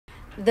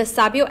The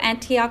Sabio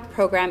Antioch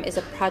program is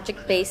a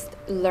project-based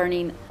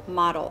learning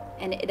model,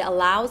 and it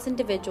allows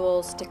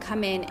individuals to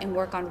come in and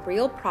work on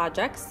real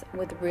projects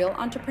with real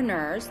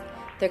entrepreneurs.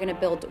 They're going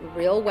to build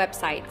real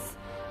websites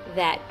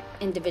that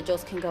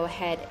individuals can go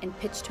ahead and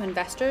pitch to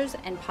investors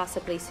and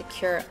possibly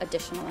secure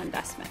additional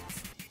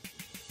investments.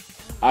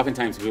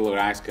 Oftentimes people would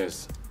ask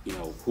us,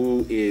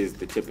 who is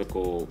the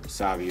typical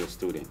Sabio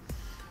student?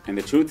 And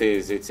the truth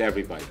is, it's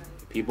everybody.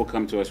 People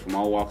come to us from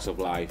all walks of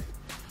life,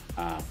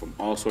 from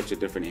all sorts of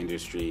different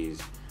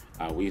industries.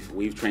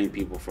 We've trained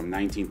people from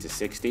 19 to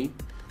 60.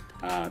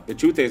 The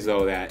truth is,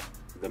 though, that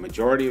the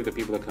majority of the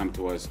people that come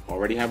to us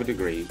already have a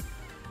degree,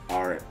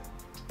 are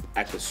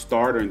at the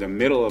start or in the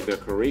middle of their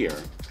career.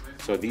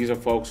 So these are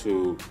folks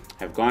who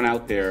have gone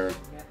out there,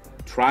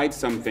 tried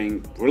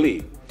something,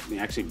 really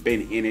actually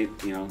been in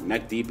it,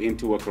 neck deep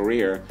into a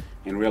career,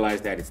 and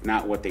realized that it's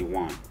not what they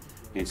want.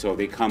 And so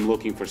they come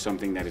looking for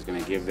something that is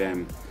going to give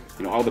them,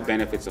 all the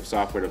benefits of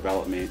software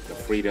development, the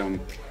freedom,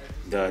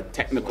 the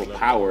technical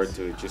power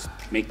to just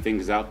make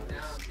things up,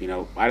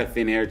 out of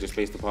thin air, just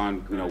based upon,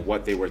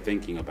 what they were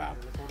thinking about.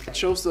 I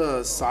chose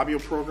the Sabio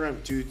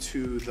program due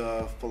to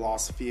the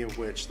philosophy in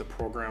which the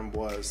program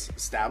was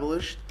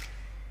established.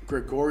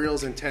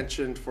 Gregorio's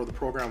intention for the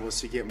program was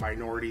to get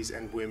minorities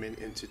and women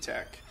into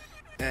tech.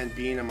 And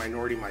being a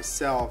minority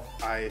myself,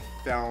 I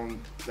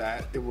found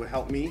that it would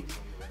help me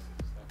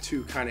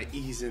to kind of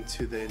ease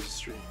into the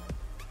industry.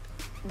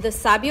 The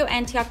Sabio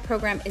Antioch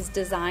program is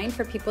designed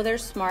for people that are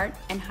smart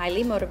and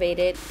highly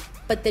motivated,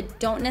 but that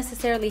don't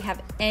necessarily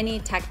have any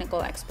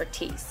technical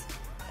expertise.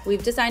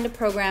 We've designed a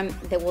program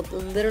that will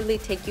literally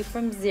take you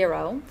from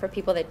zero for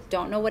people that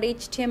don't know what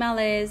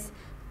HTML is,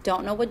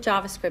 don't know what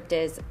JavaScript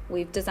is.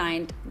 We've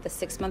designed the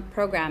 6-month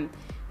program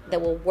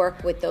that will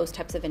work with those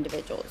types of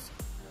individuals.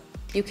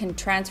 You can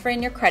transfer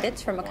in your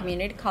credits from a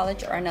community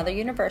college or another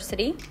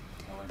university.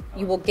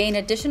 You will gain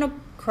additional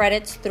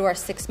credits through our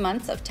 6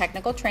 months of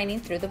technical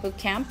training through the boot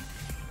camp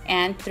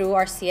and through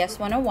our CS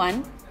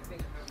 101.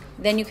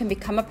 Then you can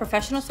become a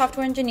professional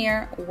software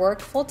engineer, work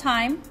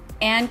full-time,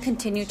 and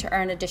continue to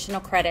earn additional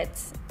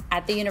credits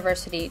at the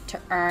university to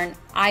earn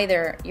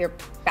either your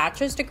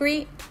bachelor's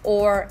degree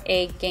or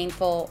a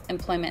gainful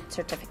employment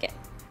certificate.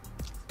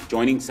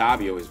 Joining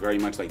Sabio is very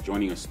much like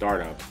joining a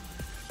startup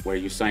where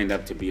you signed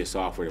up to be a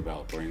software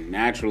developer. And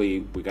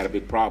naturally, we got a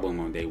big problem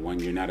on day one,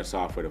 you're not a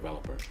software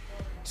developer.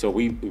 So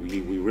we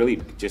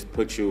really just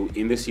put you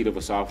in the seat of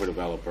a software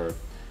developer,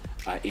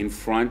 in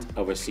front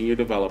of a senior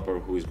developer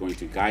who is going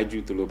to guide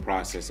you through the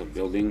process of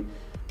building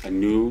a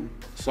new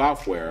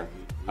software,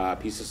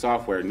 piece of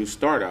software, a new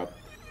startup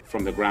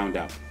from the ground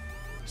up.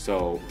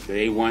 So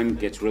day one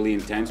gets really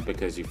intense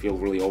because you feel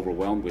really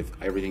overwhelmed with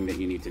everything that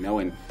you need to know,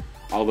 and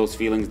all those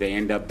feelings, they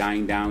end up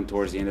dying down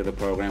towards the end of the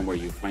program, where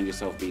you find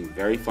yourself being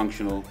very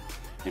functional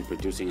and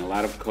producing a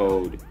lot of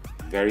code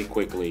very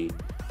quickly,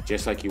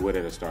 just like you would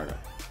at a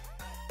startup.